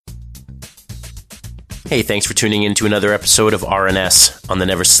Hey, thanks for tuning in to another episode of RNS on the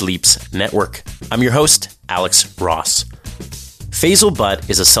Never Sleeps Network. I'm your host, Alex Ross. Faisal Butt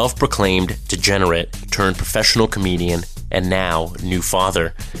is a self-proclaimed degenerate turned professional comedian and now new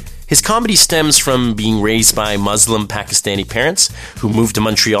father. His comedy stems from being raised by Muslim Pakistani parents who moved to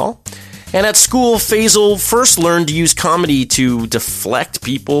Montreal. And at school, Faisal first learned to use comedy to deflect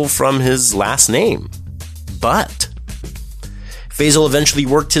people from his last name, Butt. Faisal eventually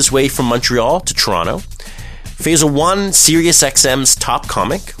worked his way from Montreal to Toronto. Faisal won SiriusXM's Top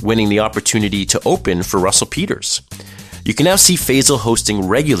Comic, winning the opportunity to open for Russell Peters. You can now see Faisal hosting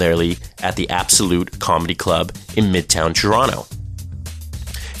regularly at the Absolute Comedy Club in Midtown Toronto.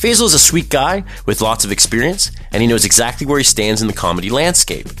 Faisal is a sweet guy with lots of experience, and he knows exactly where he stands in the comedy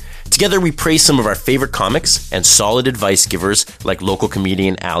landscape. Together, we praise some of our favorite comics and solid advice givers like local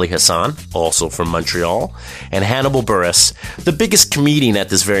comedian Ali Hassan, also from Montreal, and Hannibal Buress, the biggest comedian at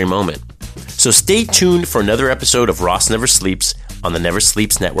this very moment. So stay tuned for another episode of Ross Never Sleeps on the Never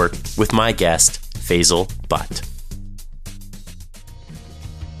Sleeps Network with my guest, Faisal Butt.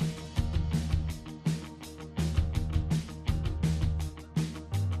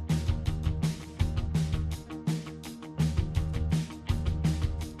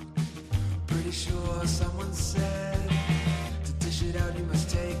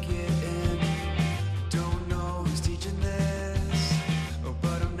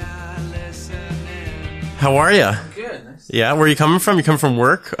 How are you? Good. Nice. Yeah, where are you coming from? You come from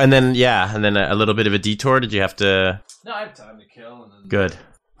work? And then a little bit of a detour. Did you have to... No, I had time to kill. And then Good.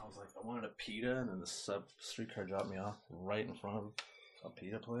 I was like, I wanted a pita, and then the streetcar dropped me off right in front of a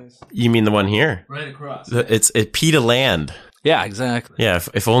pita place. You mean the one here? Right across. It's Pita Land. Yeah, exactly. Yeah,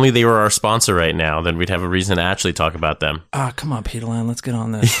 if only they were our sponsor right now, then we'd have a reason to actually talk about them. Come on, Pita Land, let's get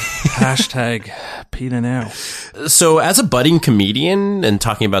on this. Hashtag Pita now. So as a budding comedian and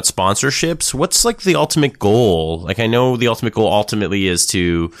talking about sponsorships, what's like the ultimate goal? Like I know the ultimate goal ultimately is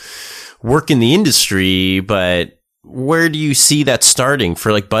to work in the industry, but where do you see that starting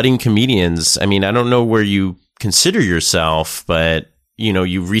for like budding comedians? I mean, I don't know where you consider yourself, but you know,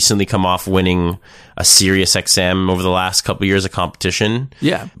 you've recently come off winning a SiriusXM over the last couple of years of competition.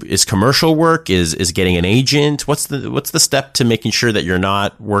 Yeah. Is commercial work, is getting an agent? What's the step to making sure that you're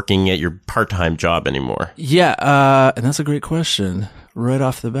not working at your part-time job anymore? Yeah, and that's a great question. Right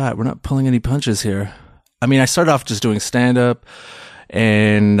off the bat, we're not pulling any punches here. I mean, I started off just doing stand-up,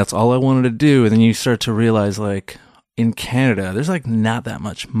 and that's all I wanted to do. And then you start to realize, like, in Canada, there's like not that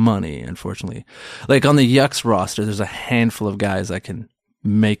much money, unfortunately. Like on the Yucks roster, there's a handful of guys that can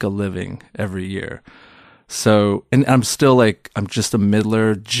make a living every year. So, and I'm still like, I'm just a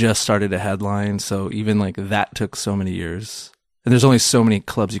middler, just started a headline. So even like that took so many years. And there's only so many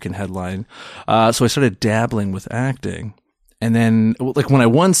clubs you can headline. So I started dabbling with acting. And then like when I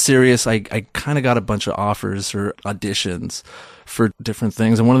won Sirius, I kind of got a bunch of offers or auditions for different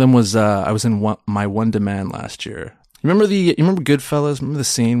things. And one of them was, I was in My One Demand last year. You remember Goodfellas? Remember the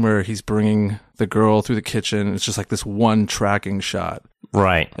scene where he's bringing the girl through the kitchen? It's just like this one tracking shot.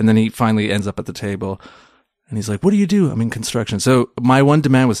 Right. And then he finally ends up at the table and he's like, what do you do? I'm in construction. So My One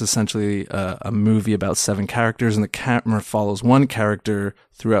Demand was essentially a movie about 7 characters, and the camera follows one character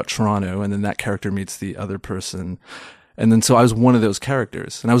throughout Toronto, and then that character meets the other person. And then so I was one of those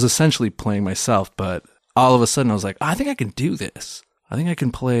characters, and I was essentially playing myself, but all of a sudden I was like, I think I can do this. I think I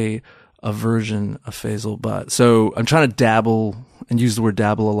can play a version of Faisal Butt. So I'm trying to dabble and use the word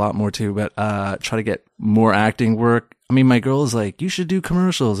dabble a lot more too, but try to get more acting work. I mean, my girl is like, you should do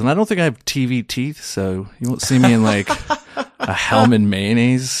commercials. And I don't think I have TV teeth, so you won't see me in like a Hellman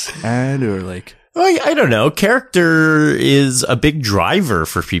mayonnaise ad or like... Well, I don't know. Character is a big driver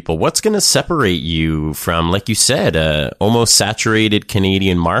for people. What's going to separate you from, like you said, a almost saturated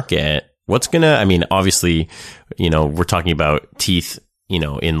Canadian market? What's going to, I mean, obviously, you know, we're talking about teeth, you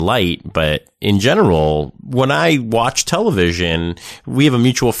know, in light, but in general, when I watch television, we have a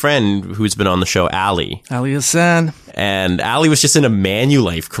mutual friend who's been on the show, Ali. Ali Hassan. And Ali was just in a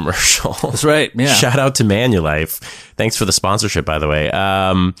Manulife commercial. That's right. Yeah. Shout out to Manulife. Thanks for the sponsorship, by the way.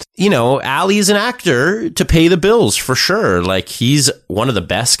 You know, Ali is an actor to pay the bills for sure. Like he's one of the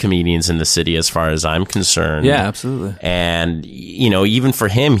best comedians in the city as far as I'm concerned. Yeah, absolutely. And, you know, even for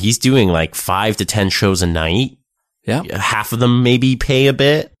him, he's doing like 5 to 10 shows a night. Yeah. Half of them maybe pay a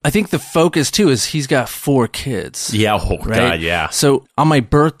bit. I think the focus too is he's got 4 kids. Yeah. Oh, right? God, yeah. So on my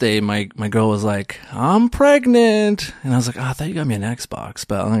birthday, my girl was like, I'm pregnant. And I was like, I thought you got me an Xbox,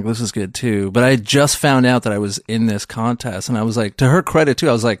 but I'm like, this is good too. But I just found out that I was in this contest, and I was like, to her credit too,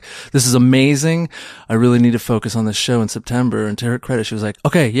 I was like, this is amazing. I really need to focus on this show in September. And to her credit, she was like,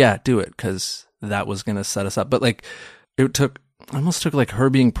 okay, yeah, do it. 'Cause that was going to set us up. But like, it took almost took like her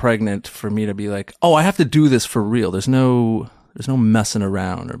being pregnant for me to be like, oh, I have to do this for real. There's no messing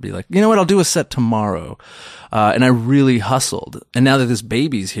around, or be like, you know what, I'll do a set tomorrow. And I really hustled. And now that this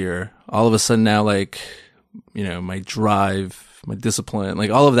baby's here, all of a sudden now, like, you know, my drive, my discipline, like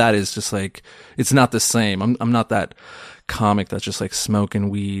all of that is just like, it's not the same. I'm not that comic that's just like smoking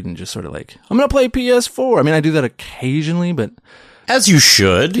weed and just sort of like, I'm going to play PS4. I mean, I do that occasionally, but as you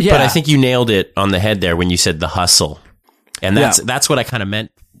should, yeah. But I think you nailed it on the head there when you said the hustle. And that's what I kind of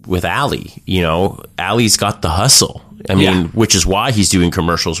meant with Ali. You know, Ali's got the hustle. I mean, which is why he's doing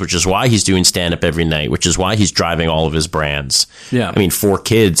commercials, which is why he's doing stand-up every night, which is why he's driving all of his brands. Yeah. I mean, 4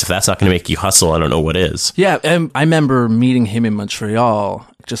 kids, if that's not going to make you hustle, I don't know what is. Yeah, and I remember meeting him in Montreal,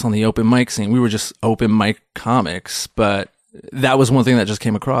 just on the open mic scene. We were just open mic comics, but that was one thing that just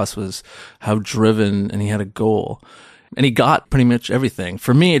came across, was how driven, and he had a goal. And he got pretty much everything.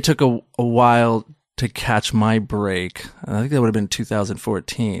 For me, it took a while to catch my break. I think that would have been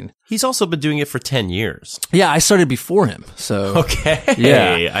 2014. He's also been doing it for 10 years. Yeah, I started before him. So okay,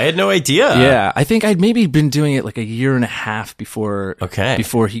 yeah, I had no idea. Yeah, I think I'd maybe been doing it like a year and a half before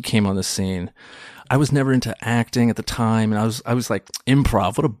he came on the scene. I was never into acting at the time, and I was like,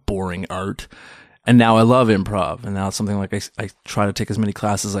 improv, what a boring art. And now I love improv. And now it's something like I try to take as many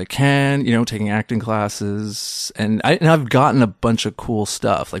classes as I can, you know, taking acting classes. And I've gotten a bunch of cool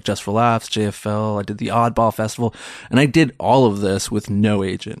stuff, like Just for Laughs, JFL. I did the Oddball Festival. And I did all of this with no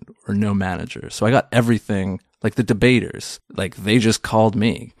agent or no manager. So I got everything, like the debaters. Like, they just called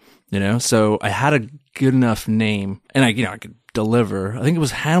me, you know? So I had a good enough name, and I could deliver. I think it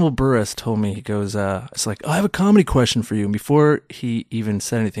was Hannibal Buress told me, he goes, it's like, oh, I have a comedy question for you. And before he even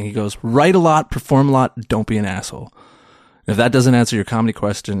said anything, he goes, write a lot, perform a lot, don't be an asshole. If that doesn't answer your comedy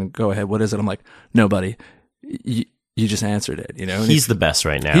question, go ahead. What is it? I'm like, no, buddy, you just answered it, you know? And he's the best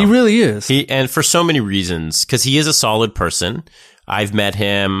right now. He really is. And for so many reasons, because he is a solid person. I've met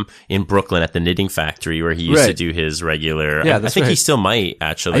him in Brooklyn at the Knitting Factory, where he used to do his regular. Yeah, I think he still might,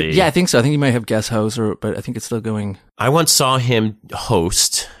 actually. I think so. I think he might have guest hosts, but I think it's still going. I once saw him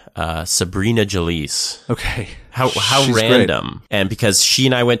host Sabrina Jalise. Okay. How random. Great. And because she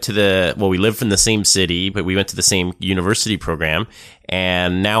and I went to we lived in the same city, but we went to the same university program.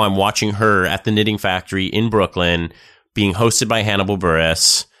 And now I'm watching her at the Knitting Factory in Brooklyn being hosted by Hannibal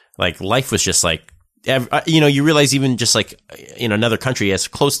Buress. Like, life was just like, you realize even just like in another country, as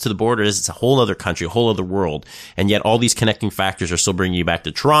close to the border as it's a whole other country, a whole other world. And yet all these connecting factors are still bringing you back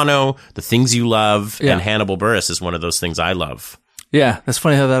to Toronto, the things you love. Yeah. And Hannibal Buress is one of those things I love. Yeah, that's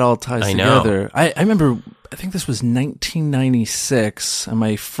funny how that all ties together. I remember, I think this was 1996, and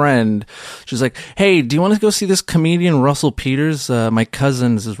my friend, she was like, hey, do you want to go see this comedian, Russell Peters? My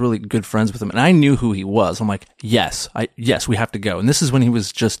cousin is really good friends with him. And I knew who he was. I'm like, yes, we have to go. And this is when he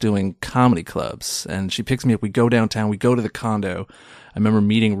was just doing comedy clubs. And she picks me up. We go downtown. We go to the condo. I remember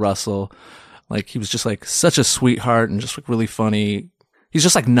meeting Russell. Like, he was just like such a sweetheart and just like really funny. He's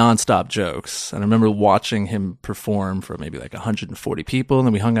just like nonstop jokes. And I remember watching him perform for maybe like 140 people. And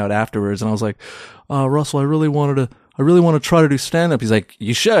then we hung out afterwards, and I was like, Russell, I really want to try to do stand up. He's like,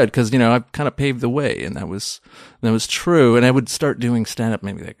 you should, because, I've kind of paved the way. And that was true. And I would start doing stand up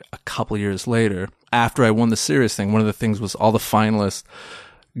maybe like a couple years later after I won the Serious thing. One of the things was all the finalists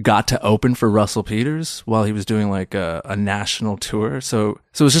got to open for Russell Peters while he was doing like a national tour. So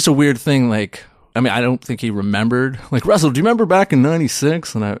it was just a weird thing. Like, I mean, I don't think he remembered. Like, Russell, do you remember back in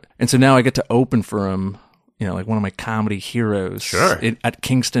 '96? And so now I get to open for him, like one of my comedy heroes. Sure. At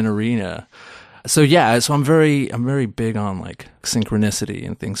Kingston Arena. So yeah, I'm very big on like synchronicity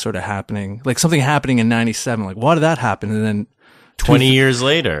and things sort of happening. Like something happening in '97. Like, why did that happen? And then 20 years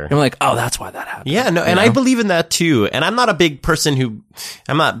later, I'm like, oh, that's why that happened. Yeah, no, and I believe in that too. And I'm not a big person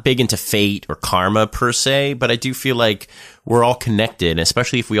I'm not big into fate or karma per se, but I do feel like we're all connected,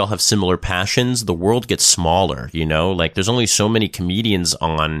 especially if we all have similar passions. The world gets smaller, like there's only so many comedians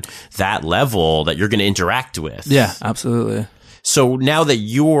on that level that you're going to interact with. Yeah, absolutely. So now that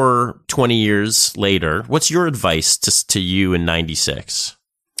you're 20 years later, what's your advice to you in 96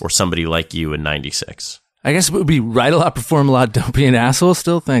 or somebody like you in 96? I guess it would be write a lot, perform a lot, don't be an asshole.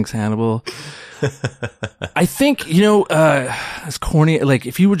 Still, thanks, Hannibal. I think, as corny, like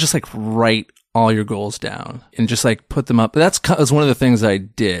if you would just like write all your goals down and just like put them up. That's one of the things I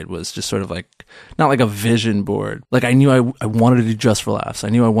did, was just sort of like, not like a vision board. Like I knew I wanted to do Just for Laughs. I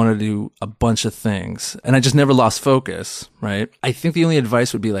knew I wanted to do a bunch of things, and I just never lost focus, right? I think the only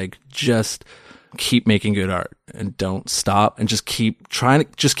advice would be like, just keep making good art and don't stop, and just keep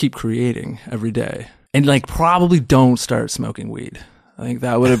creating every day. And like, probably don't start smoking weed. I think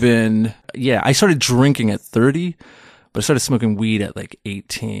that would have been, I started drinking at 30, but I started smoking weed at like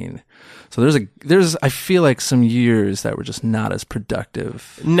 18. So there's I feel like some years that were just not as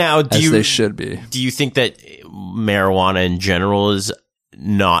productive now, they should be. Do you think that marijuana in general is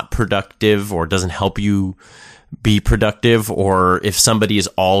not productive or doesn't help you be productive? Or if somebody is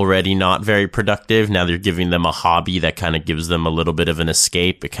already not very productive, now they're giving them a hobby that kind of gives them a little bit of an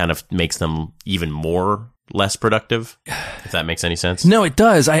escape, it kind of makes them even more less productive, if that makes any sense? No, it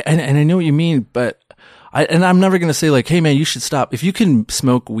does. And I know what you mean, but I'm never going to say like, hey man, you should stop. If you can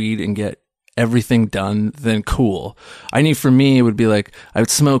smoke weed and get everything done, then cool. For me, it would be like, I would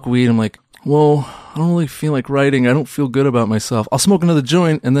smoke weed. I'm like, well, I don't really feel like writing. I don't feel good about myself. I'll smoke another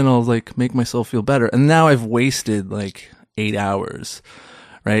joint and then I'll like make myself feel better. And now I've wasted like 8 hours.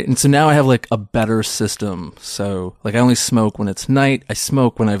 Right. And so now I have like a better system. So like I only smoke when it's night. I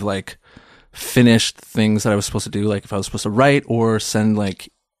smoke when I've like finished things that I was supposed to do. Like if I was supposed to write or send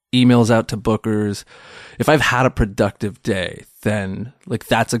like emails out to bookers. If I've had a productive day, then like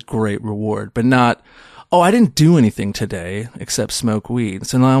that's a great reward, but not, oh, I didn't do anything today except smoke weed.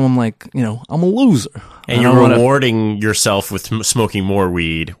 So now I'm like, I'm a loser. And you're rewarding yourself with smoking more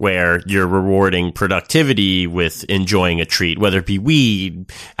weed, where you're rewarding productivity with enjoying a treat, whether it be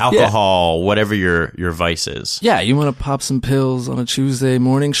weed, alcohol, whatever your vice is. Yeah, you want to pop some pills on a Tuesday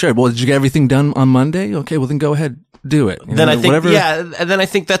morning? Sure. Well, did you get everything done on Monday? Okay, well then go ahead, do it. And then I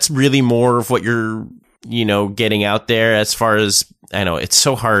think that's really more of what you're, getting out there as far as, I know it's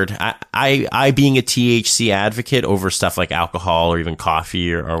so hard. I being a THC advocate over stuff like alcohol or even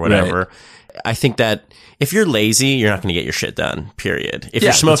coffee or whatever. Right. I think that if you're lazy, you're not going to get your shit done, period. If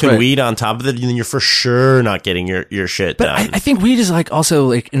you're smoking weed on top of it, then you're for sure not getting your shit done. I think weed is like also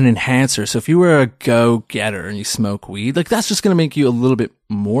like an enhancer. So if you were a go-getter and you smoke weed, like that's just going to make you a little bit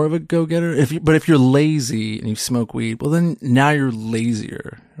more of a go-getter. But if you're lazy and you smoke weed, well then now you're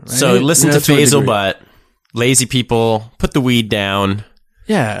lazier. Right? So listen to Faisal Butt. Lazy people, put the weed down.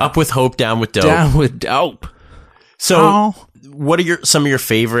 Yeah. Up with hope, down with dope. Down with dope. So what are some of your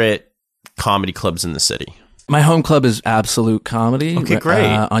favorite comedy clubs in the city? My home club is Absolute Comedy. Okay, great.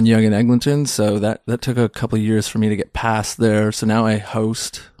 On Yonge and Eglinton. So that took a couple of years for me to get past there. So now I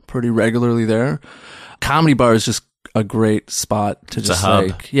host pretty regularly there. Comedy Bar is just a great spot to just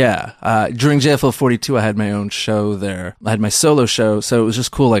like, during JFL 42, I had my own show there. I had my solo show. So it was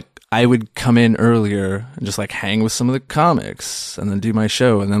just cool. Like I would come in earlier and just like hang with some of the comics and then do my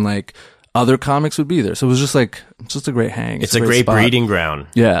show. And then like other comics would be there. So it was just like, just a great hang. It's a great breeding ground,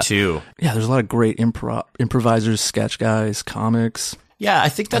 too. Yeah, there's a lot of great improvisers, sketch guys, comics. Yeah, I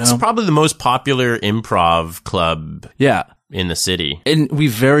think that's probably the most popular improv club in the city. And we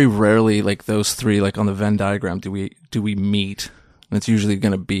very rarely, like those three, like on the Venn diagram, do we meet. And it's usually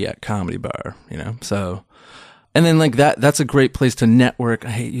going to be at Comedy Bar, So... And then like that's a great place to network.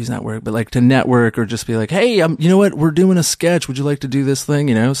 I hate using that word, but like to network or just be like, hey, you know what? We're doing a sketch. Would you like to do this thing?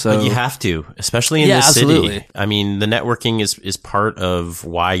 So but you have to, especially in this city. I mean, the networking is part of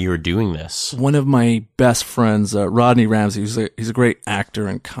why you're doing this. One of my best friends, Rodney Ramsey, he's a great actor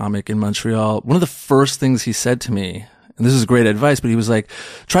and comic in Montreal. One of the first things he said to me, and this is great advice, but he was like,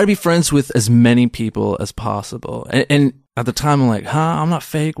 try to be friends with as many people as possible. And at the time, I'm like, I'm not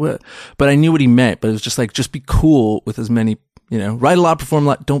fake. What? But I knew what he meant. But it was just like, just be cool with as many, write a lot, perform a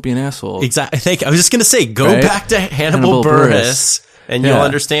lot, don't be an assual. Exactly. I was just going to say, go back to Hannibal Buress, and you'll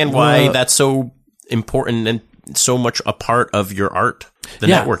understand why that's so important and so much a part of your art, the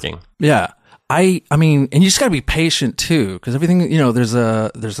networking. Yeah. I mean, and you just got to be patient too, because everything, there's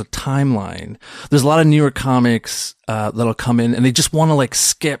a timeline. There's a lot of newer comics that'll come in and they just want to like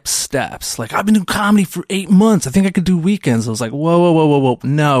skip steps. Like, I've been doing comedy for 8 months. I think I could do weekends. I was like, whoa.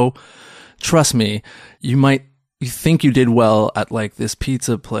 No, trust me. You think you did well at like this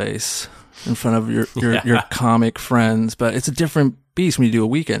pizza place in front of your comic friends, but it's a different beast when you do a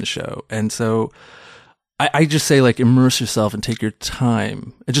weekend show. And so I just say like immerse yourself and take your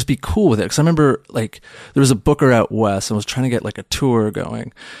time and just be cool with it. Cause I remember like there was a booker out west and was trying to get like a tour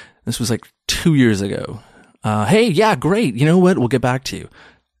going. This was like 2 years ago. Hey, yeah, great. You know what? We'll get back to you.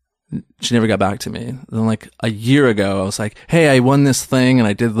 She never got back to me. Then like a year ago, I was like, hey, I won this thing and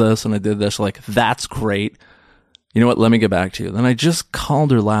I did this and I did this. Like, that's great. You know what? Let me get back to you. Then I just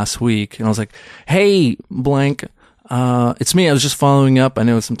called her last week and I was like, hey, blank, it's me. I was just following up. I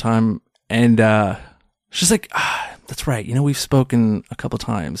know it's some time. And, she's like, that's right. We've spoken a couple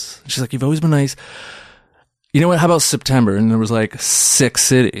times. She's like, you've always been nice. You know what? How about September? And there was like 6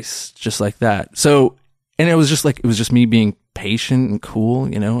 cities just like that. So, and it was just me being patient and cool,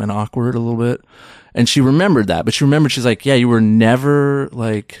 and awkward a little bit. And she remembered that, but she's like, yeah, you were never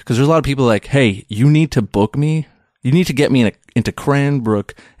like, cause there's a lot of people like, hey, you need to book me. You need to get me into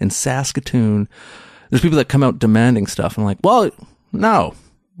Cranbrook and Saskatoon. there's people that come out demanding stuff. I'm like, well, no,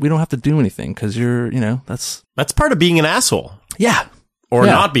 we don't have to do anything because that's part of being an asshole. Yeah. Or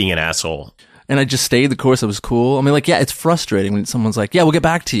not being an asshole. And I just stayed the course. It was cool. I mean, like, yeah, it's frustrating when someone's like, yeah, we'll get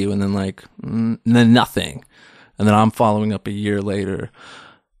back to you. And then like, and then nothing. And then I'm following up a year later.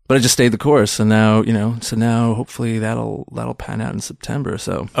 But I just stayed the course. And now, so now hopefully that'll pan out in September.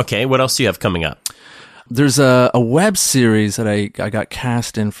 So. Okay. What else do you have coming up? There's a web series that I got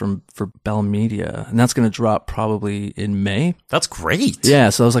cast in for Bell Media, and that's going to drop probably in May. That's great. Yeah,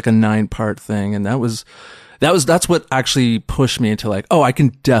 so that was like a 9-part thing, and that's what actually pushed me into like, oh, I can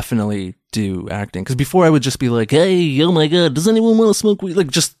definitely do acting. Because before I would just be like, hey, oh my god, does anyone want to smoke weed? Like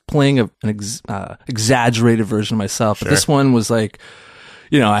just playing an exaggerated version of myself. Sure. But this one was like,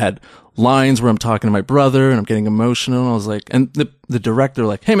 I had lines where I'm talking to my brother and I'm getting emotional. And I was like, and the director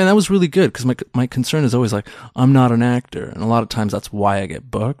like, hey man, that was really good. Cause my concern is always like, I'm not an actor. And a lot of times that's why I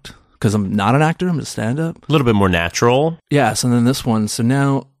get booked. Cause I'm not an actor. I'm a stand-up. A little bit more natural. Yes. And then this one. So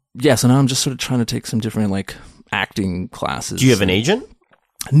now I'm just sort of trying to take some different like acting classes. Do you have an agent?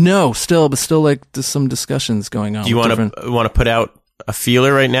 No, but still like there's some discussions going on. Do you want to put out a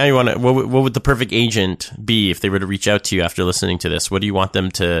feeler right now? What would the perfect agent be if they were to reach out to you after listening to this? What do you want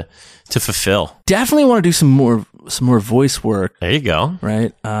them to fulfill? Definitely want to do some more voice work. There you go.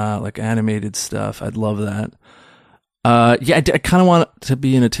 Right, like animated stuff. I'd love that. I kind of want to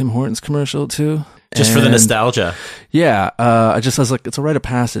be in a Tim Hortons commercial too, just for the nostalgia. Yeah, I was like, it's a rite of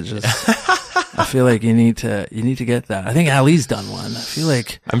passage. I feel like you need to get that. I think Ali's done one. I feel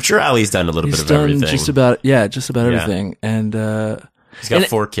like I'm sure Ali's done a little bit of everything. Just about everything. And he's got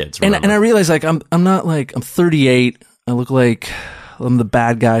 4 kids. And I realize like I'm not like I'm 38. I look like I'm the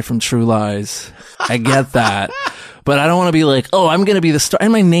bad guy from True Lies. I get that. But I don't want to be like, oh, I'm going to be the star.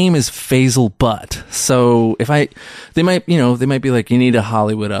 And my name is Faisal Butt. So they might be like, you need to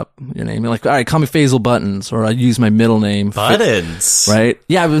Hollywood up your name. You're like, all right, call me Faisal Buttons, or I use my middle name. Buttons. Right?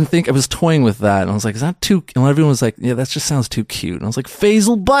 Yeah, I was toying with that. And I was like, is that too, and everyone was like, yeah, that just sounds too cute. And I was like,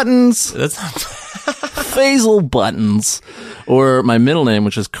 Faisal Buttons. That's not Faisal Buttons. Or my middle name,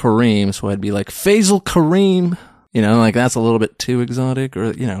 which is Kareem. So I'd be like, Faisal Kareem. Like that's a little bit too exotic, or,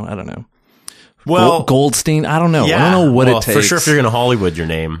 I don't know. Well, Goldstein. I don't know. Yeah, I don't know what it takes. For sure, if you're going to Hollywood your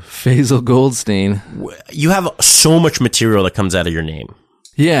name, Faisal Goldstein. You have so much material that comes out of your name.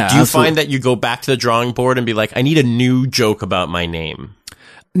 Yeah. Do you find that you go back to the drawing board and be like, I need a new joke about my name?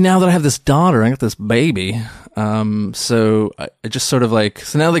 Now that I have this daughter, I got this baby. So I just sort of like,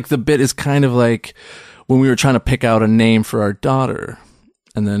 so now like the bit is kind of like when we were trying to pick out a name for our daughter,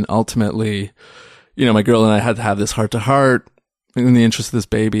 and then ultimately, my girl and I had to have this heart to heart. In the interest of this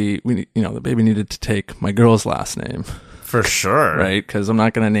baby, the baby needed to take my girl's last name. For sure. Right? Because I'm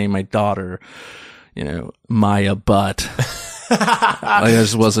not going to name my daughter, Maya Butt. I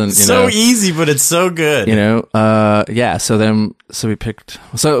just wasn't, so easy, but it's so good. Yeah. So we picked,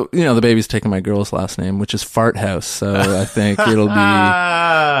 the baby's taking my girl's last name, which is Farthouse. So I think it'll be,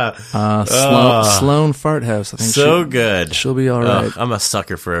 Sloan Farthouse. I think so good. She'll be all right. I'm a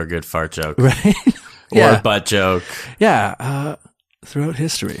sucker for a good fart joke. Right? Or a butt joke. Yeah. Throughout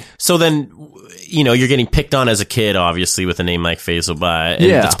history. So then, you're getting picked on as a kid, obviously, with a name like Faisal Butt.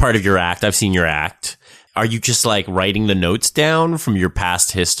 And that's part of your act. I've seen your act. Are you just like writing the notes down from your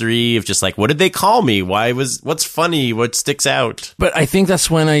past history of just like, what did they call me? What's funny? What sticks out? But I think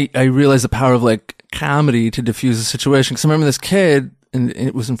that's when I realized the power of like comedy to diffuse a situation. Cause I remember this kid, and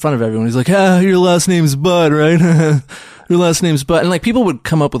it was in front of everyone. He's like, your last name's Bud, right? Your last name's Bud. And like people would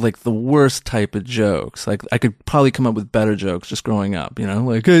come up with like the worst type of jokes. Like I could probably come up with better jokes just growing up,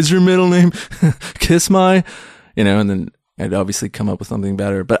 like, hey, is your middle name Kiss My? And then I'd obviously come up with something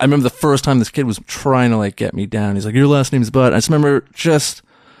better. But I remember the first time this kid was trying to like get me down. He's like, your last name's Bud. I just remember just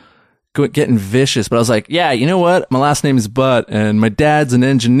getting vicious, but I was like, yeah, you know what? My last name is Butt, and my dad's an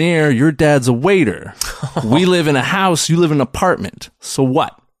engineer. Your dad's a waiter. We live in a house. You live in an apartment. So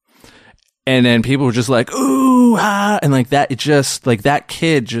what? And then people were just like, ooh, ah, and like that, that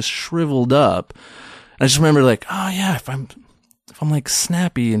kid just shriveled up. And I just remember like, oh yeah, if I'm like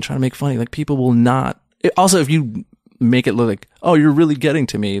snappy and trying to make funny, like people will not. Also, if you make it look like, oh, you're really getting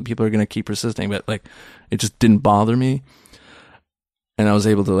to me, people are going to keep persisting, but like, it just didn't bother me. And I was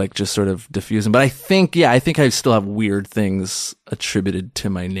able to like just sort of diffuse them. But I think I still have weird things attributed to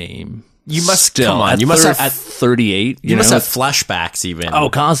my name. You must still, come on. You must have at 38. You must have flashbacks even. Oh,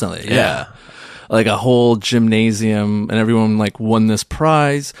 constantly. Yeah. Like a whole gymnasium, and everyone like won this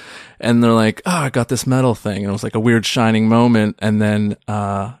prize, and they're like, "Oh, I got this medal thing," and it was like a weird shining moment. And then,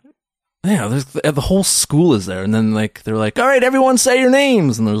 there's the whole school is there, and then like they're like, "All right, everyone, say your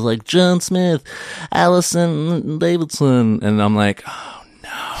names," and there's like John Smith, Allison Davidson, and I'm like, "Oh no."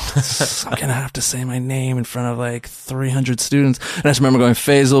 I'm going to have to say my name in front of like 300 students. And I just remember going,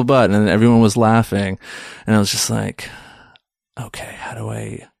 Faisal Butt, and everyone was laughing. And I was just like, okay, how do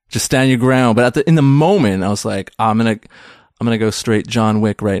I just stand your ground? But in the moment, I was like, I'm going to go straight John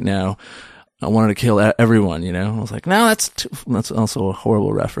Wick right now. I wanted to kill everyone, I was like, no, that's also a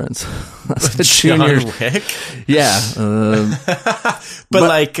horrible reference. That's a junior. John Wick? Yeah.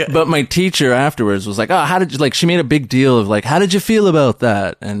 But my teacher afterwards was like, oh, how did you, like, she made a big deal of like, how did you feel about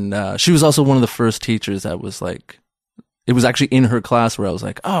that? And, she was also one of the first teachers that was like, it was actually in her class where I was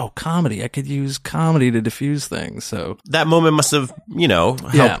like, oh, comedy. I could use comedy to diffuse things. So that moment must have,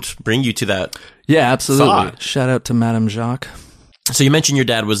 helped bring you to that. Yeah, absolutely. Thought. Shout out to Madame Jacques. So you mentioned your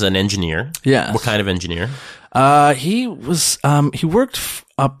dad was an engineer. Yeah. What kind of engineer? He was, he worked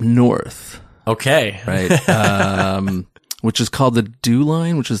up north. Okay. Right. Which is called the DEW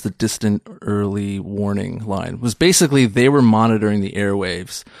line, which is the distant early warning line. It was basically, they were monitoring the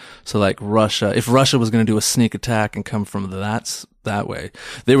airwaves. So like Russia, if Russia was going to do a sneak attack and come from that way,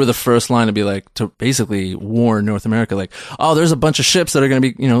 they were the first line to be like, to basically warn North America, like, oh, there's a bunch of ships that are going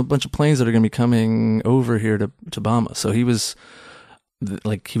to be, a bunch of planes that are going to be coming over here to bomb us. So he was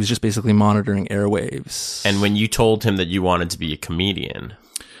just basically monitoring airwaves. And when you told him that you wanted to be a comedian,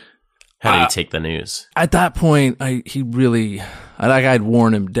 how did he take the news? At that point, I'd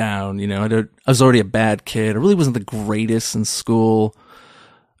worn him down, I was already a bad kid. I really wasn't the greatest in school.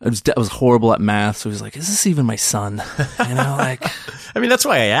 I was horrible at math, so he was like, is this even my son? Like... I mean, that's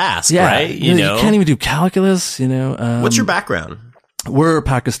why I asked, yeah, right? You can't even do calculus, What's your background? We're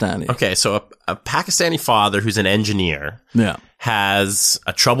Pakistani. Okay, so a Pakistani father who's an engineer has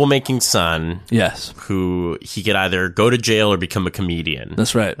a troublemaking son. Yes. Who he could either go to jail or become a comedian.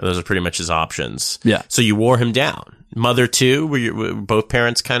 That's right. Those are pretty much his options. Yeah. So you wore him down. Mother too? Were both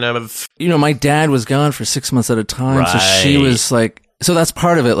parents kind of... my dad was gone for 6 months at a time, right. So she was like... So that's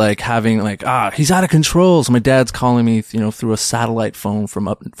part of it, like having like, he's out of control. So my dad's calling me, through a satellite phone from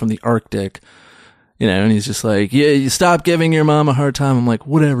the Arctic. And he's just like, yeah, you stop giving your mom a hard time. I'm like,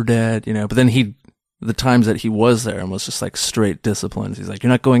 whatever, Dad, But then the times that he was there and was just like straight disciplined. He's like,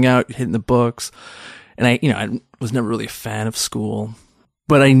 you're not going out, you're hitting the books. And I was never really a fan of school,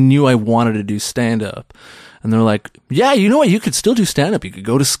 but I knew I wanted to do stand up. And they're like, yeah, you know what? You could still do stand up. You could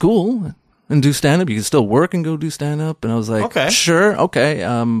go to school and do stand up. You could still work and go do stand up. And I was like, okay, sure. Okay.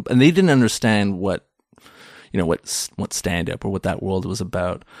 And they didn't understand what stand up or what that world was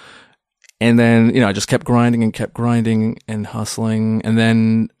about. And then, I just kept grinding and hustling. And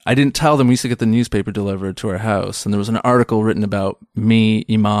then I didn't tell them we used to get the newspaper delivered to our house. And there was an article written about me,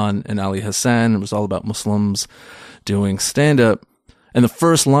 Iman, and Ali Hassan. It was all about Muslims doing stand-up. And the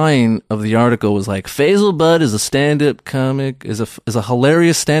first line of the article was like, Faisal Butt is a stand-up comic, is a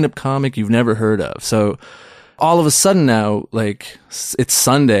hilarious stand-up comic you've never heard of. So all of a sudden now, like, it's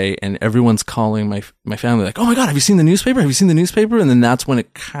Sunday and everyone's calling my family like, oh my God, have you seen the newspaper? Have you seen the newspaper? And then that's when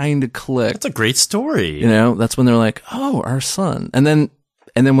it kind of clicked. That's a great story. That's when they're like, oh, our son. And then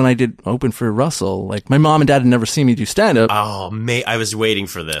when I did open for Russell, like my mom and dad had never seen me do stand up. Oh, mate, I was waiting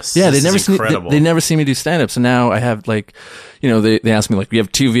for this. Yeah, this they never see me do stand up. So now I have like, they asked me like, we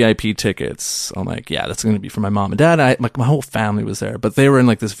have 2 VIP tickets. I'm like, yeah, that's going to be for my mom and dad. My whole family was there, but they were in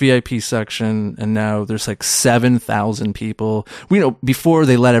like this VIP section, and now there's like 7,000 people. Before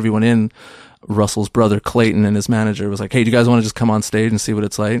they let everyone in, Russell's brother Clayton and his manager was like, hey, do you guys want to just come on stage and see what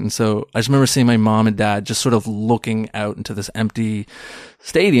it's like? And so I just remember seeing my mom and dad just sort of looking out into this empty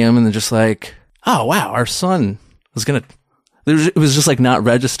stadium, and they're just like, oh wow, our son was gonna... It was just like not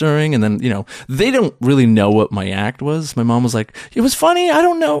registering. And then, they don't really know what my act was. My mom was like, it was funny. I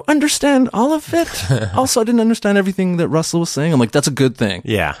don't understand all of it. Also, I didn't understand everything that Russell was saying. I'm like, that's a good thing.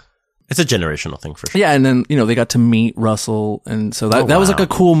 Yeah. It's a generational thing for sure. Yeah. And then, they got to meet Russell. And so that was like a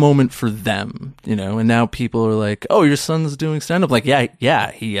cool moment for them, and now people are like, oh, your son's doing stand up. Like,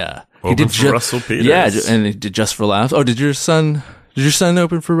 yeah. He did Russell Peters. Yeah. And he did Just for Laughs. Oh, did your son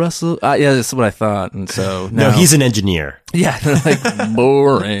open for Russell? Yeah, that's what I thought. And so now, no, he's an engineer. Yeah, they're like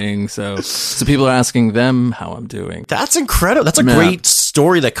boring. So people are asking them how I'm doing. That's incredible. That's a great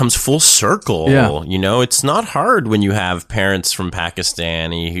story that comes full circle. Yeah. It's not hard when you have parents from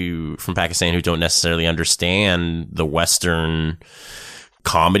Pakistan who don't necessarily understand the Western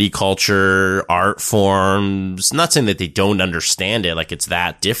comedy culture, art forms. Not saying that they don't understand it, like it's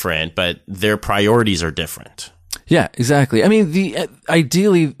that different, but their priorities are different. Yeah, exactly. I mean,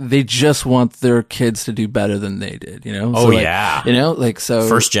 ideally they just want their kids to do better than they did, Oh, so yeah. So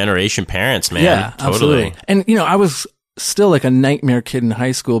first generation parents, man. Yeah, totally. Absolutely. And I was still like a nightmare kid in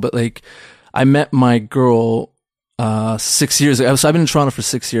high school, but like I met my girl 6 years ago. So I've been in Toronto for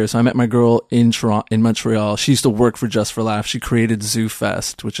 6 years. So I met my girl in Montreal. She used to work for Just for Laughs. She created Zoo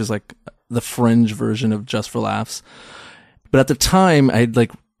Fest, which is like the fringe version of Just for Laughs. But at the time, I'd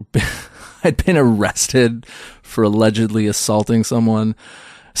been arrested for allegedly assaulting someone.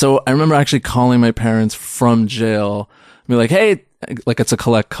 So I remember actually calling my parents from jail. Be like, hey, like it's a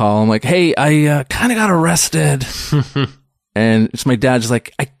collect call. I'm like, hey, I kind of got arrested. And it's my dad just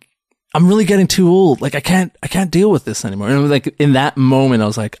like, I'm really getting too old. Like I can't deal with this anymore. And like in that moment, I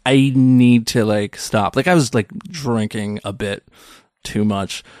was like, I need to like stop. Like I was like drinking a bit too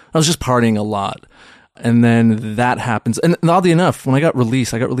much. I was just partying a lot. And then that happens. And oddly enough, when I got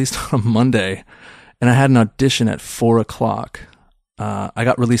released on a Monday and I had an audition at 4:00. I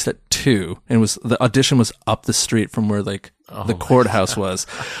got released at 2:00 and the audition was up the street from where like the courthouse was.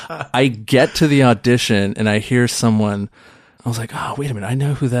 I get to the audition and I hear someone. I was like, oh, wait a minute, I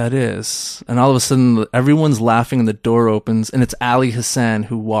know who that is. And all of a sudden, everyone's laughing and the door opens, and it's Ali Hassan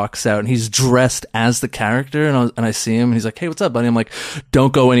who walks out, and he's dressed as the character, and I see him, and he's like, hey, what's up, buddy? I'm like,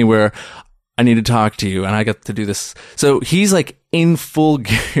 don't go anywhere. I need to talk to you. And I got to do this. So he's like in full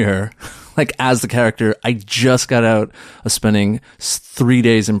gear, like as the character. I just got out of spending 3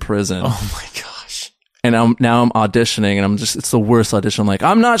 days in prison. Oh my gosh. And now I'm auditioning and it's the worst audition. I'm like,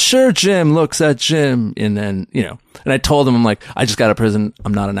 I'm not sure Jim looks at Jim. And then, and I told them, I'm like, I just got out of prison.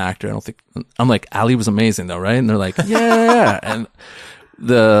 I'm not an actor. I'm like, Ali was amazing though, right? And they're like, yeah. And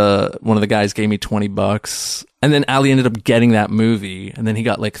one of the guys gave me $20. And then Ali ended up getting that movie. And then he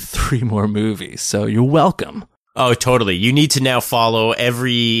got like 3 more movies. So you're welcome. Oh, totally. You need to now follow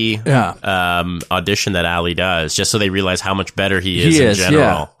every audition that Ali does, just so they realize how much better he is in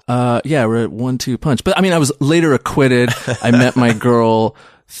general. Yeah, we're at 1-2 punch. But I mean, I was later acquitted. I met my girl.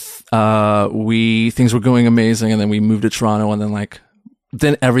 Things were going amazing, and then we moved to Toronto, and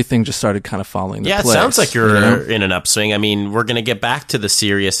then everything just started kind of falling into place. Yeah, it sounds like you're in an upswing. I mean, we're going to get back to the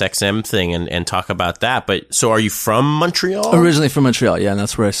Sirius XM thing and talk about that. But so are you from Montreal? Originally from Montreal, yeah, and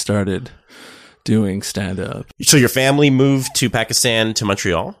that's where I started doing stand-up. So your family moved to Pakistan to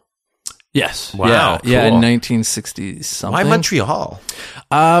Montreal? Yes. Wow. Yeah, cool. in 1960-something. Why Montreal?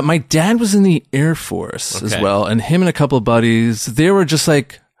 My dad was in the Air Force as well, and him and a couple of buddies, they were just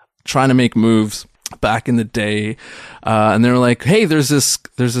like trying to make moves back in the day. And they were like, hey, there's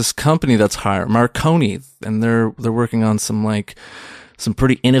this company that's hired, Marconi, and they're working on some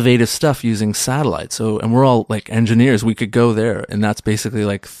pretty innovative stuff using satellites. So, and we're all like engineers. We could go there. And that's basically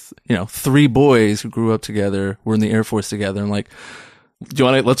like, 3 boys who grew up together, were in the Air Force together, and like,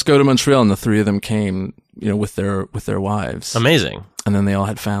 let's go to Montreal. And the 3 of them came, with their wives. Amazing. And then they all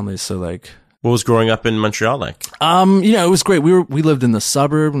had families. So like, what was growing up in Montreal like? It was great. We lived in the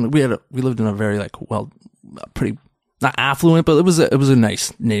suburb, and we lived in a very pretty, not affluent, but it was a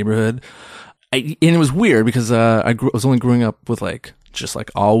nice neighborhood. And it was weird because, I was only growing up with just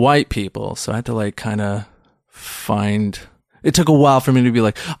all white people. So I had to kind of it took a while for me to be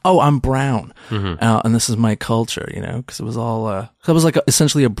like, oh, I'm brown. Mm-hmm. And this is my culture, cause it was all, I was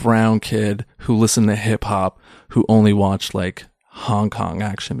essentially a brown kid who listened to hip hop, who only watched Hong Kong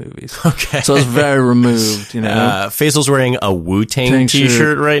action movies. Okay. So I was very removed, Faisal's wearing a Wu-Tang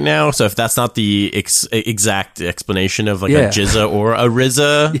t-shirt right now. So if that's not the exact explanation of a Jizza or a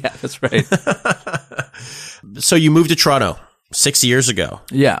RZA. Yeah, that's right. So you moved to Toronto 6 years ago.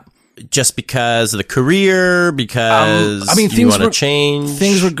 Yeah. Just because of the career, because you want to change?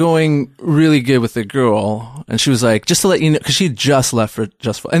 Things were going really good with the girl. And she was like, just to let you know, cause she had just left for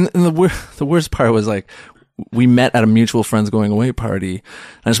and the worst part was we met at a mutual friend's going away party. And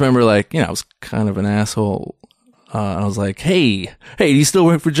I just remember I was kind of an asshole. And I was like, hey, do you still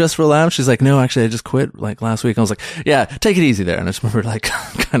work for Just for Laughs? She's like, no, actually I just quit last week. And I was like, yeah, take it easy there. And I just remember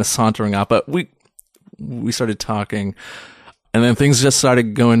kind of sauntering out, but we started talking, and then things just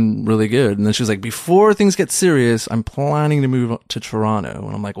started going really good. And then she was like, before things get serious, I'm planning to move to Toronto.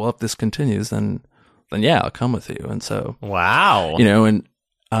 And I'm like, well, if this continues, then yeah, I'll come with you. And so, wow, and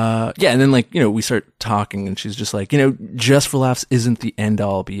and then we start talking, and she's just like, Just for Laughs isn't the end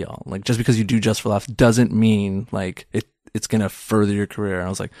all be all. Just because you do Just for Laughs doesn't mean it's going to further your career. And I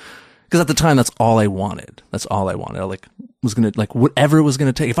was like, because at the time, that's all I wanted. I was going to whatever it was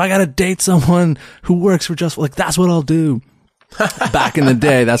going to take. If I got to date someone who works for Just for, that's what I'll do. Back in the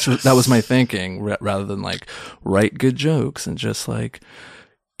day, that was my thinking, rather than write good jokes and just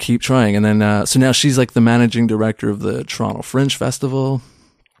keep trying. And then, so now she's the managing director of the Toronto Fringe Festival.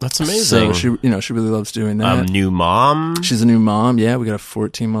 That's amazing. So she really loves doing that. New mom? She's a new mom. Yeah. We got a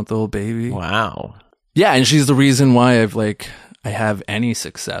 14-month-old baby. Wow. Yeah. And she's the reason why I have any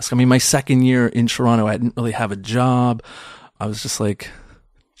success. I mean, my second year in Toronto, I didn't really have a job. I was just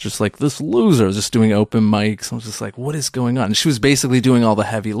just like this loser just doing open mics. I was just like, what is going on? And she was basically doing all the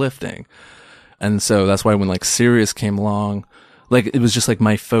heavy lifting. And so that's why when like Sirius came along, like it was just like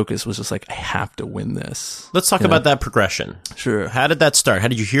my focus was just like, I have to win this. Let's talk about that progression. Sure. How did that start? How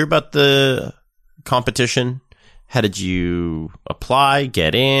did you hear about the competition? How did you apply,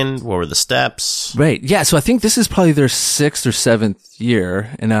 get in? What were the steps? Right. Yeah. So I think this is probably their 6th or 7th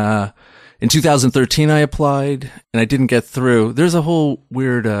year. And, in 2013, I applied and I didn't get through. There's a whole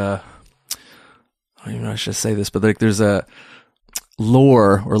weird, I don't even know if I should say this, but like there's a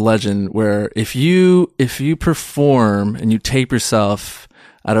lore or legend where if you perform and you tape yourself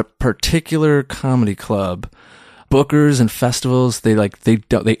at a particular comedy club, bookers and festivals, they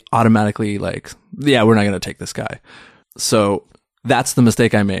automatically like, yeah, we're not going to take this guy. So that's the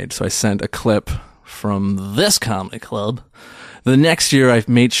mistake I made. So I sent a clip from this comedy club. The next year I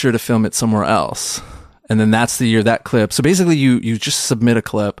made sure to film it somewhere else. And then that's the year that clip. So basically you just submit a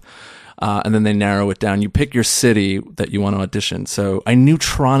clip, and then they narrow it down. You pick your city that you want to audition. So I knew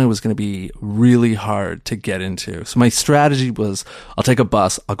Toronto was going to be really hard to get into. So my strategy was I'll take a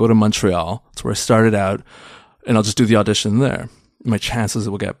bus. I'll go to Montreal. That's where I started out. And I'll just do the audition there. My chances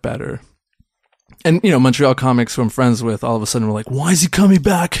will get better. And, you know, Montreal comics who I'm friends with, all of a sudden were like, why is he coming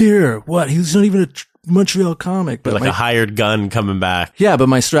back here? What? He's not even a Montreal comic. But like a hired gun coming back. Yeah, but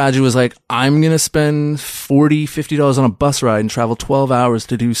my strategy was like, I'm going to spend $40, $50 on a bus ride and travel 12 hours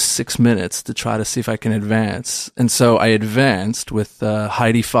to do 6 minutes to try to see if I can advance. And so I advanced with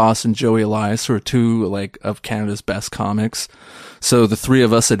Heidi Foss and Joey Elias, who are two like of Canada's best comics. So the three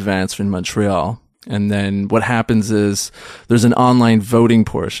of us advanced in Montreal. And then what happens is there's an online voting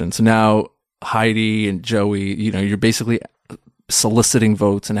portion. So now Heidi and Joey, you know, you're basically soliciting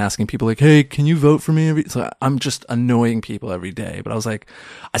votes and asking people like, hey, can you vote for me? So I'm just annoying people every day. But I was like,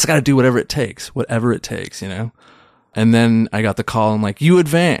 I just got to do whatever it takes, you know? And then I got the call and like, you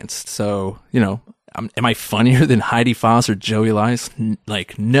advanced. So, you know, am I funnier than Heidi Foss or Joey Elias?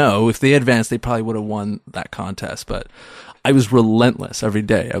 Like, no. If they advanced, they probably would have won that contest. But I was relentless every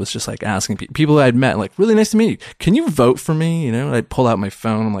day. I was just like asking people I'd met, like, really nice to meet you. Can you vote for me? You know, and I'd pull out my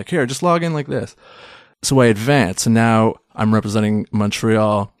phone. I'm like, here, just log in like this. So I advanced, and now I'm representing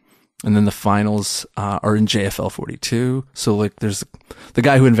Montreal, and then the finals are in JFL 42. So like, there's the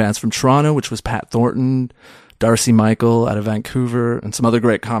guy who advanced from Toronto, which was Pat Thornton, Darcy Michael out of Vancouver, and some other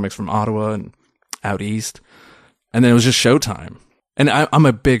great comics from Ottawa and out east. And then it was just showtime. And I'm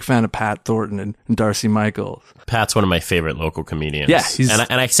a big fan of Pat Thornton and Darcy Michael. Pat's one of my favorite local comedians. Yeah.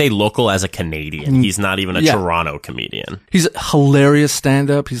 And I say local as a Canadian. He's not even a Toronto comedian. He's hilarious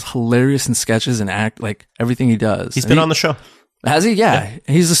stand-up. He's hilarious in sketches and act, like everything he does. He's been on the show. Has he? Yeah.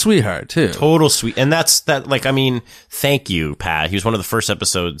 He's a sweetheart, too. Total sweet. And like, I mean, thank you, Pat. He was one of the first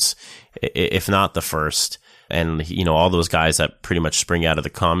episodes, if not the first. And, you know, all those guys that pretty much spring out of the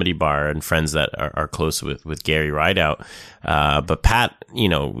Comedy Bar and friends that are close with Gary Rideout. But Pat, you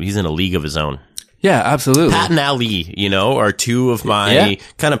know, he's in a league of his own. Yeah, absolutely. Pat and Ali, you know, are two of my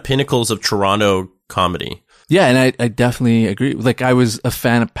kind of pinnacles of Toronto comedy. Yeah, and I definitely agree. Like, I was a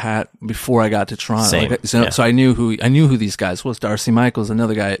fan of Pat before I got to Toronto. Same. Like, so I knew who these guys was. Darcy Michael's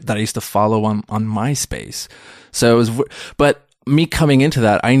another guy that I used to follow on MySpace. So it was, but me coming into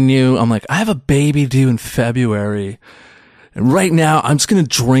that, I'm like, I have a baby due in February. And right now, I'm just going to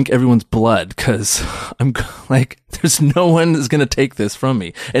drink everyone's blood because I'm like, there's no one that's going to take this from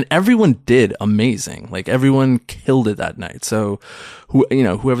me. And everyone did amazing. Like, everyone killed it that night. So,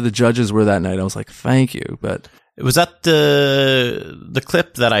 whoever the judges were that night, I was like, thank you. But was that the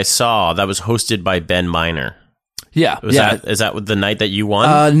clip that I saw that was hosted by Ben Miner? Yeah. Is that the night that you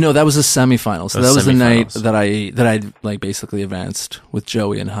won? No, that was a semifinal. So that was the night that I like basically advanced with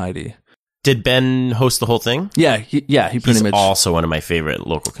Joey and Heidi. Did Ben host the whole thing? Yeah, he pretty He's much. Also one of my favorite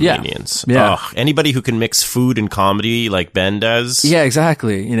local comedians. Yeah. Anybody who can mix food and comedy like Ben does. Yeah,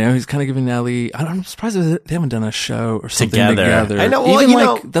 exactly. You know, he's kind of giving Nelly. I'm surprised they haven't done a show or something together. I know. Well,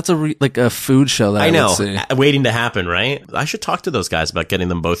 even that's a food show that I know. would see. Waiting to happen, right? I should talk to those guys about getting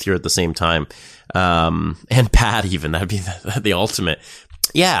them both here at the same time. And Pat even, that'd be the ultimate.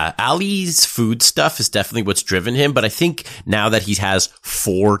 Yeah, Ali's food stuff is definitely what's driven him, but I think now that he has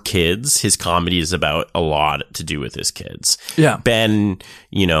 4 kids, his comedy is about a lot to do with his kids. Yeah. Ben,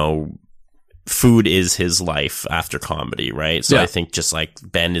 you know, food is his life after comedy, right? So I think just like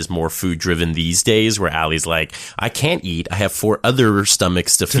Ben is more food driven these days, where Ali's like, I can't eat. I have 4 other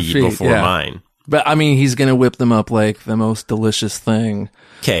stomachs to feed before mine. But I mean, he's going to whip them up like the most delicious thing.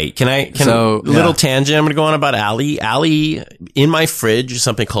 Okay, little tangent I'm going to go on about Ali. Ali, in my fridge is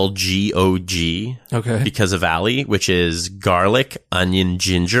something called GOG. Okay. Because of Ali, which is garlic, onion,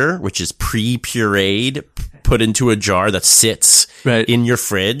 ginger, which is pre-pureed put into a jar that sits Right. in your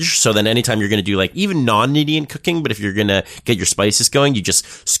fridge. So then anytime you're going to do like even non-Indian cooking, but if you're going to get your spices going, you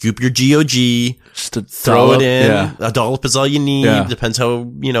just scoop your GOG, Just to throw dollop. it in. Yeah. A dollop is all you need. Yeah. Depends how,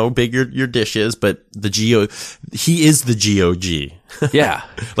 big your dish is, but he is the GOG. Yeah.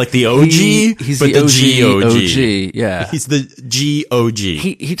 Like the OG, He's but the GOG. OG. Yeah. He's the GOG.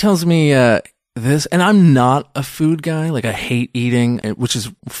 He tells me this, and I'm not a food guy. Like, I hate eating, which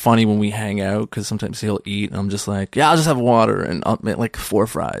is funny when we hang out because sometimes he'll eat, and I'm just like, yeah, I'll just have water and I'll make like 4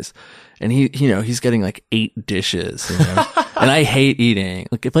 fries. And he's getting like 8 dishes, and I hate eating.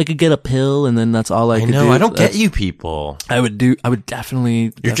 Like, if I could get a pill and then that's all I could do. I don't get you people. I would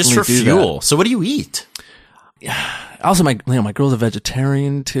definitely. You're just for do fuel. that. So what do you eat? Also, my girl's a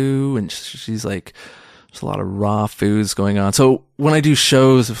vegetarian too, and she's like, there's a lot of raw foods going on. So when I do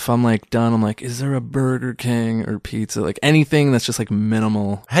shows, if I'm like done, I'm like, is there a Burger King or pizza? Like anything that's just like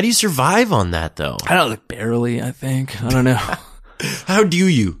minimal. How do you survive on that though? I don't know, like barely, I think. I don't know. How do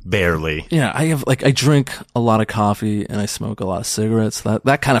you barely? Yeah, I drink a lot of coffee and I smoke a lot of cigarettes.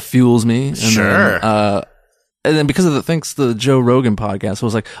 That kind of fuels me. And Sure. And then because of the Joe Rogan podcast, I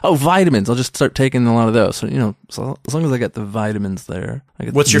was like, oh, vitamins. I'll just start taking a lot of those. So, so as long as I get the vitamins there. I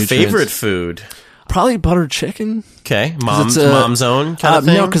get What's the your nutrients. favorite food? Probably buttered chicken. Okay, mom's it's, own kind of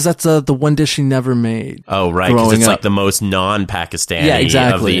thing. No, because that's the one dish she never made. Oh, right, because growing it's up. like the most non-Pakistani Yeah,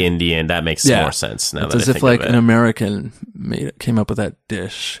 exactly. of the Indian. That makes more sense now It's that as I if think like of it. an American came up with that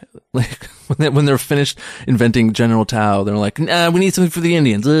dish. Like when they're finished inventing General Tao, they're like, nah, we need something for the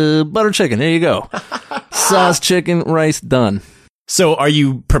Indians. Butter chicken. There you go. Sauce chicken, rice, done. So are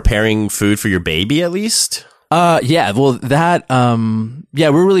you preparing food for your baby at least? Yeah. Well, that yeah,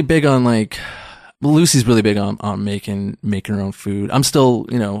 we're really big on like. Lucy's really big on making her own food. I'm still,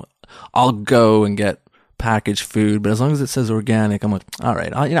 I'll go and get packaged food, but as long as it says organic, I'm like, all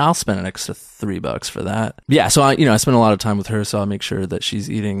right, I'll spend an extra $3 for that. Yeah, so I spend a lot of time with her, so I'll make sure that she's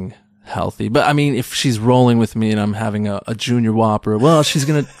eating healthy. But I mean, if she's rolling with me and I'm having a junior Whopper, well, she's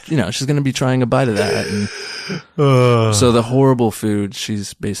gonna be trying a bite of that. And so the horrible food,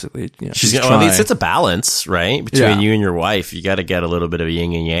 she's basically, She's trying. well, at least it's a balance, right? Between Yeah. you and your wife, you got to get a little bit of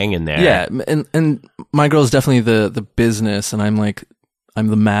yin and yang in there. Yeah, and my girl's definitely the business, and I'm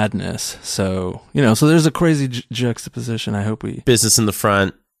the madness. So so there's a crazy juxtaposition. I hope we Business in the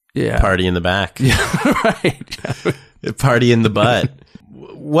front, party in the back. Yeah, right. Yeah. Party in the butt.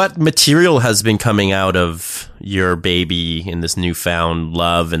 What material has been coming out of your baby in this newfound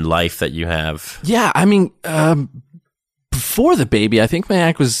love and life that you have? Yeah, I mean, before the baby, I think my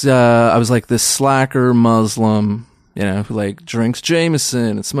act was I was like this slacker Muslim, who like drinks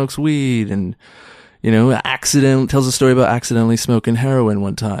Jameson and smokes weed and tells a story about accidentally smoking heroin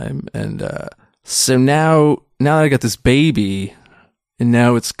one time. And so now that I got this baby, and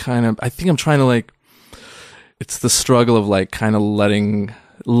now it's kind of, I think I'm trying to like, it's the struggle of like kind of letting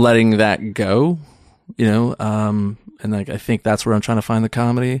that go, and like I think that's where I'm trying to find the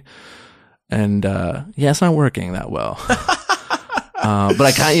comedy. And it's not working that well. But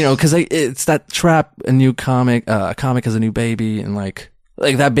I kind of, because it's that trap. A comic has a new baby, and like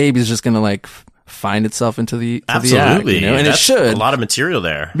that baby's just gonna like find itself into the Absolutely, act, and that's it should. a lot of material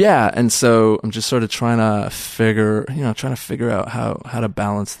there. Yeah, and so I'm just sort of trying to figure out how to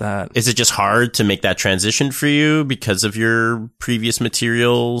balance that. Is it just hard to make that transition for you because of your previous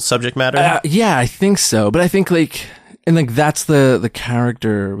material subject matter? Yeah, I think so. But I think that's the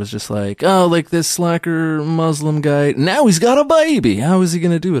character was just like, oh, like this slacker Muslim guy. Now he's got a baby. How is he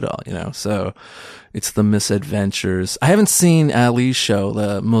going to do it all? So it's the misadventures. I haven't seen Ali's show,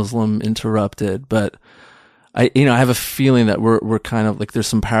 The Muslim Interrupted, but I have a feeling that we're kind of like, there's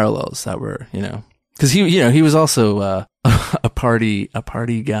some parallels that we're, cause he was also, a party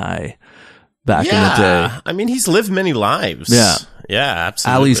guy back in the day. I mean, he's lived many lives. Yeah. Yeah,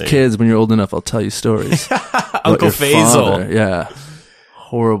 absolutely. Ali's kids, when you're old enough, I'll tell you stories. Uncle Faisal. Father, yeah.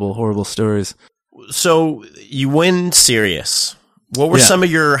 Horrible stories. So you win Serious. What were some of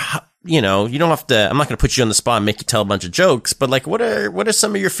your, you don't have to, I'm not going to put you on the spot and make you tell a bunch of jokes, but like, what are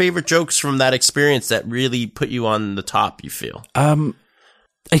some of your favorite jokes from that experience that really put you on the top, you feel?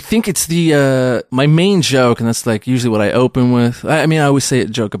 I think it's my main joke, and that's like usually what I open with. I mean, I always say a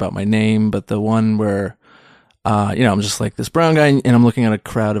joke about my name, but the one where, I'm just like this brown guy, and I'm looking at a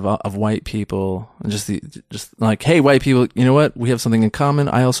crowd of white people, and just like, hey, white people, you know what? We have something in common.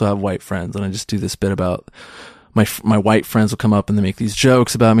 I also have white friends, and I just do this bit about my white friends will come up and they make these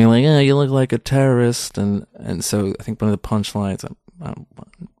jokes about me, like, you look like a terrorist, and so I think one of the punchlines, I'm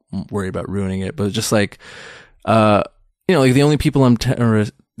worried about ruining it, but just like, like the only people I'm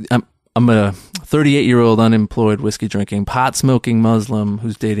a 38-year-old unemployed whiskey drinking pot smoking Muslim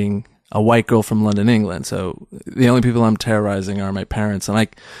who's dating a white girl from London, England. So the only people I'm terrorizing are my parents. And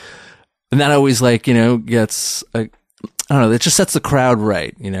that always like, gets, I don't know, it just sets the crowd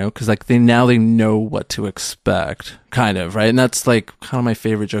right, because like they know what to expect, kind of, right? And that's like kind of my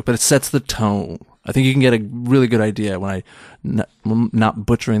favorite joke, but it sets the tone. I think you can get a really good idea when I'm not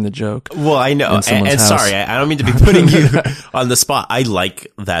butchering the joke. Well, I know. And sorry, I don't mean to be putting you on the spot. I like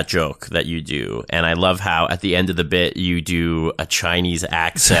that joke that you do. And I love how at the end of the bit, you do a Chinese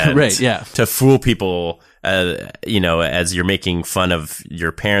accent right, yeah. to fool people, as you're making fun of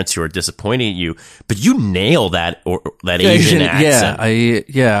your parents who are disappointing you. But you nail that Asian accent.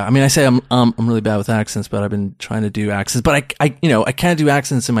 I mean, I say I'm really bad with accents, but I've been trying to do accents. But I can't do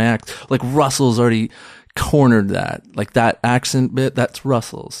accents in my act. Like Russell's already cornered that. Like that accent bit, that's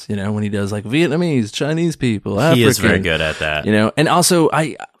Russell's, when he does like Vietnamese, Chinese people, African. He is very good at that. And also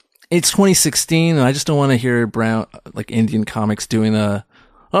it's 2016 and I just don't want to hear Indian comics doing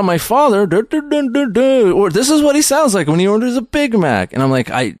oh, my father, or this is what he sounds like when he orders a Big Mac. And I'm like,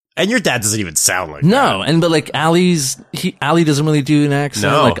 and your dad doesn't even sound like no, that. but like Ali doesn't really do an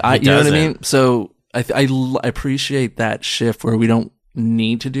accent. No, you know what I mean? So I appreciate that shift where we don't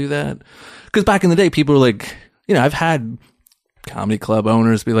need to do that. Because back in the day, people were like, I've had comedy club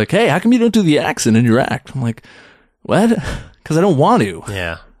owners be like, hey, how come you don't do the accent in your act? I'm like, what? Because I don't want to.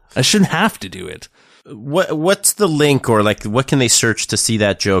 Yeah. I shouldn't have to do it. What's the link, or like what can they search to see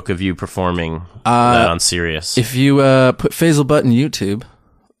that joke of you performing that on Sirius? If you put Faisal Butt in YouTube,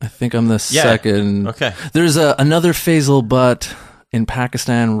 I think I'm the second. Okay. There's another Faisal Butt in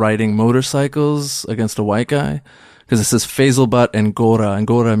Pakistan riding motorcycles against a white guy, because it says Faisal Butt and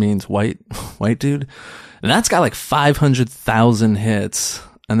Gora means white dude, and that's got like 500,000 hits,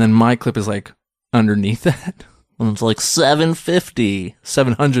 and then my clip is like underneath that. And it's like 750.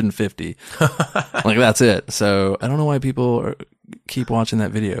 Like that's it. So I don't know why people keep watching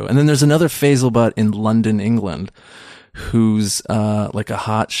that video. And then there's another Faisal Butt in London, England, who's like a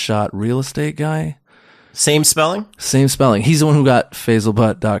hot shot real estate guy. Same spelling? Same spelling. He's the one who got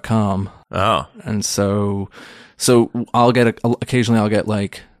FaisalButt.com. Oh. And so occasionally I'll get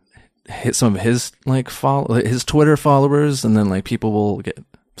like hit some of his like his Twitter followers, and then like people will get.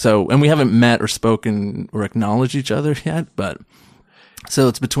 So, and we haven't met or spoken or acknowledged each other yet, but so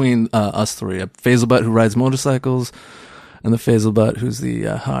it's between us three. A Faisal Butt who rides motorcycles, and the Faisal Butt who's the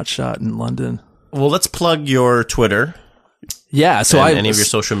hot shot in London. Well, let's plug your Twitter. Yeah, so any of your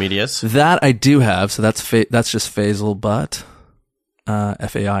social medias that I do have. So that's just Faisal Butt,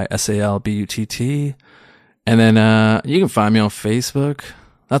 FAISALBUTT, and then you can find me on Facebook.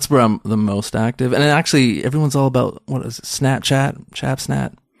 That's where I'm the most active. And then actually, everyone's all about, what is it, Snapchat?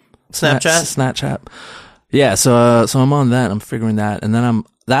 Snapchat? Yeah, so I'm on that. I'm figuring that. And then I'm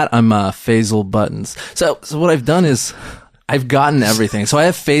Faisal Buttons. So what I've done is I've gotten everything. So I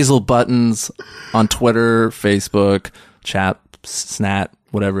have Faisal Buttons on Twitter, Facebook, Snap,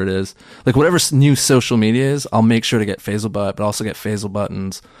 whatever it is. Like whatever new social media is, I'll make sure to get Faisal Butt, but also get Faisal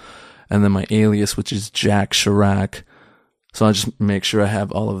Buttons. And then my alias, which is Jack Chirac. So I'll just make sure I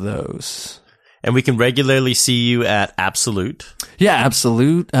have all of those. And we can regularly see you at Absolute. Yeah,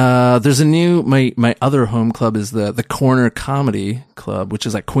 Absolute. There's a new, my other home club is the Corner Comedy Club, which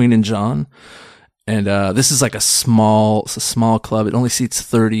is at Queen and John. And this is like a small club. It only seats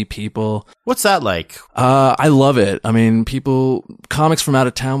 30 people. What's that like? I love it. I mean, comics from out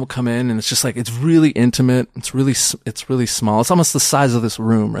of town will come in, and it's just like, it's really intimate. It's really small. It's almost the size of this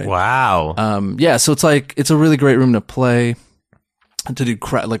room, right? Wow. Yeah. So it's like, it's a really great room to play, to do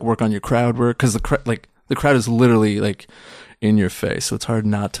work on your crowd work, because the crowd is literally like in your face, so it's hard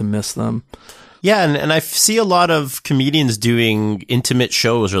not to miss them. Yeah, and I see a lot of comedians doing intimate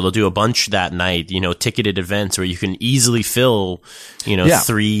shows, or they'll do a bunch that night, ticketed events where you can easily fill,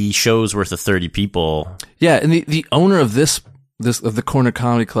 3 shows worth of 30 people. Yeah, and the owner of of the Corner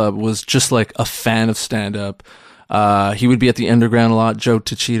Comedy Club was just like a fan of stand-up. He would be at the Underground a lot. Joe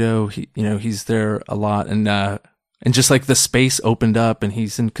Ticino, he's there a lot, and just like the space opened up, and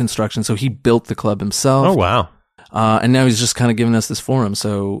he's in construction, so he built the club himself. Oh, wow. And now he's just kind of giving us this forum,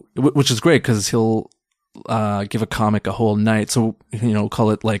 so which is great, because he'll give a comic a whole night. So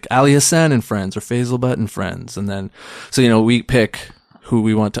call it like Ali Hassan and Friends, or Faisal Butt and Friends, and then so we pick who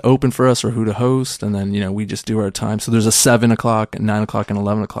we want to open for us or who to host, and then we just do our time. So there's a 7 o'clock, 9 o'clock, and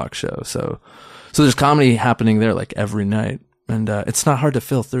 11 o'clock show. So there's comedy happening there like every night, and it's not hard to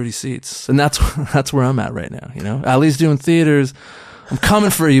fill 30 seats, and that's where I'm at right now. Ali's doing theaters. I'm coming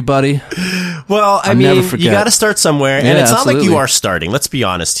for you, buddy. Well, I mean, you got to start somewhere, and it's not like you are starting. Let's be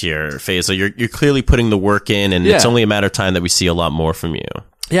honest here, Faisal. You're clearly putting the work in, and it's only a matter of time that we see a lot more from you.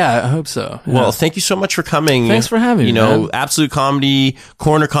 Yeah, I hope so. Yeah. Well, thank you so much for coming. Thanks for having me, man. Absolute Comedy,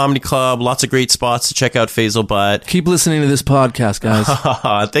 Corner Comedy Club, lots of great spots to check out Faisal Butt. Keep listening to this podcast,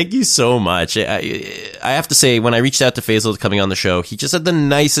 guys. Thank you so much. I have to say, when I reached out to Faisal coming on the show, he just had the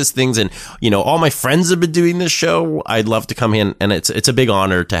nicest things. And, all my friends have been doing this show. I'd love to come in, and it's a big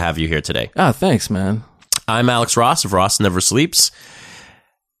honor to have you here today. Thanks, man. I'm Alex Ross of Ross Never Sleeps.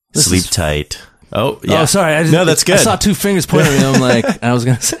 Sleep tight. Oh, yeah. Oh, sorry. No, that's good. I saw two fingers pointing at me. I'm like, I was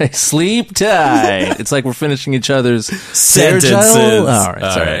going to say, sleep tight. It's like we're finishing each other's sentences. All right.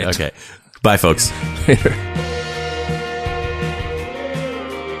 All right. Okay. Bye, folks. Later.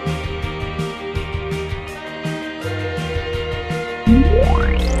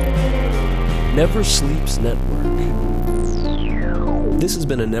 Never Sleeps Network. This has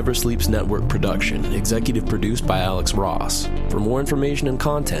been a Never Sleeps Network production, executive produced by Alex Ross. For more information and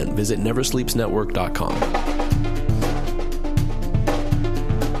content, visit neversleepsnetwork.com.